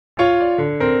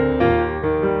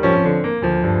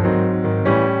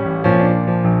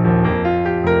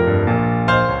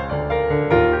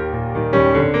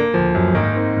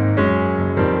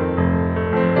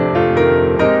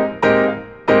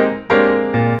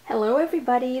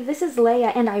everybody, this is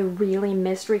Leia and I really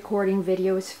missed recording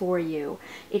videos for you.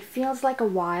 It feels like a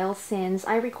while since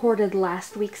I recorded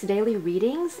last week's daily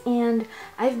readings, and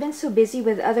I've been so busy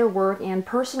with other work and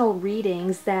personal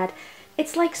readings that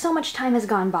it's like so much time has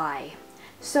gone by.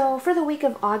 So for the week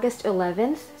of August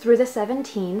 11th through the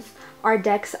 17th, our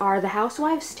decks are the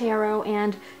Housewives Tarot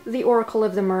and the Oracle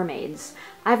of the Mermaids.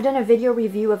 I've done a video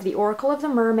review of the Oracle of the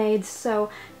Mermaids, so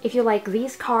if you like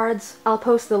these cards, I'll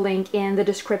post the link in the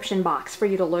description box for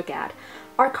you to look at.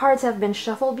 Our cards have been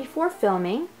shuffled before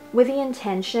filming with the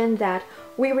intention that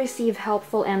we receive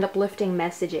helpful and uplifting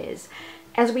messages.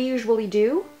 As we usually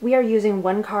do, we are using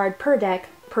one card per deck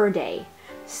per day.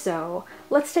 So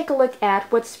let's take a look at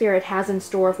what Spirit has in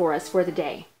store for us for the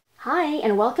day. Hi,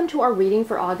 and welcome to our reading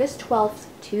for August 12th,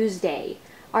 Tuesday.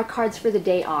 Our cards for the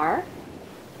day are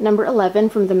number 11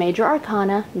 from the Major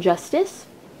Arcana, Justice,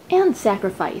 and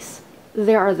Sacrifice.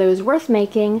 There are those worth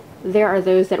making, there are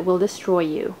those that will destroy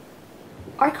you.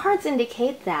 Our cards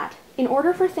indicate that in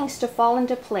order for things to fall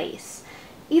into place,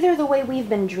 either the way we've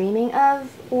been dreaming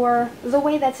of, or the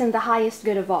way that's in the highest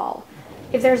good of all,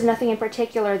 if there's nothing in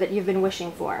particular that you've been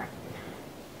wishing for.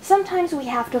 Sometimes we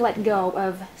have to let go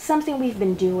of something we've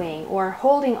been doing or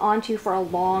holding on to for a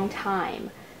long time.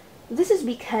 This is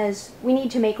because we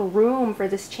need to make room for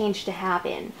this change to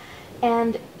happen,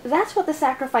 and that's what the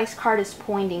Sacrifice card is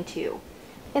pointing to.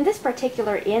 In this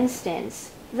particular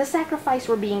instance, the sacrifice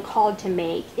we're being called to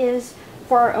make is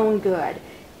for our own good.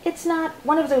 It's not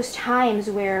one of those times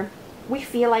where we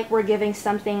feel like we're giving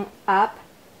something up,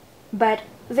 but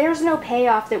there's no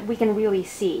payoff that we can really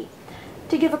see.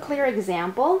 To give a clear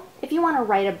example, if you want to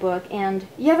write a book and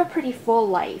you have a pretty full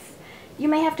life, you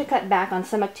may have to cut back on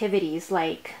some activities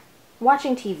like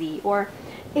watching TV, or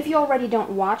if you already don't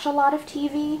watch a lot of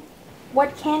TV,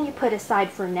 what can you put aside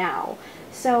for now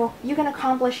so you can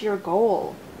accomplish your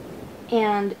goal?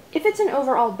 And if it's an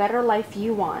overall better life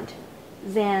you want,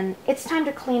 then it's time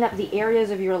to clean up the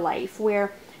areas of your life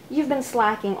where you've been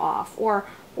slacking off, or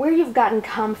where you've gotten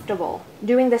comfortable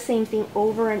doing the same thing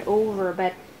over and over,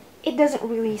 but it doesn't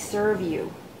really serve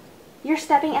you. You're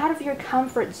stepping out of your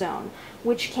comfort zone,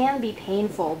 which can be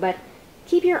painful, but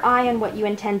keep your eye on what you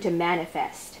intend to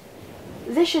manifest.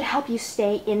 This should help you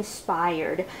stay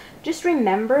inspired. Just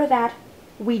remember that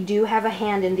we do have a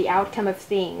hand in the outcome of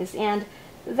things, and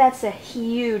that's a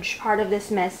huge part of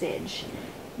this message.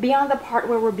 Beyond the part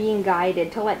where we're being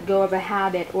guided to let go of a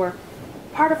habit or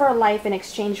part of our life in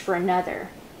exchange for another.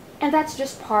 And that's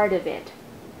just part of it.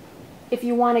 If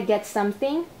you want to get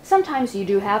something, sometimes you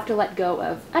do have to let go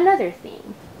of another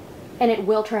thing, and it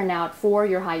will turn out for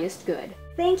your highest good.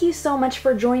 Thank you so much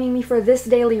for joining me for this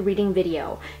daily reading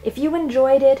video. If you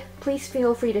enjoyed it, please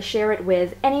feel free to share it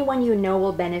with anyone you know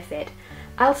will benefit.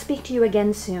 I'll speak to you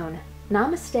again soon.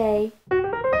 Namaste.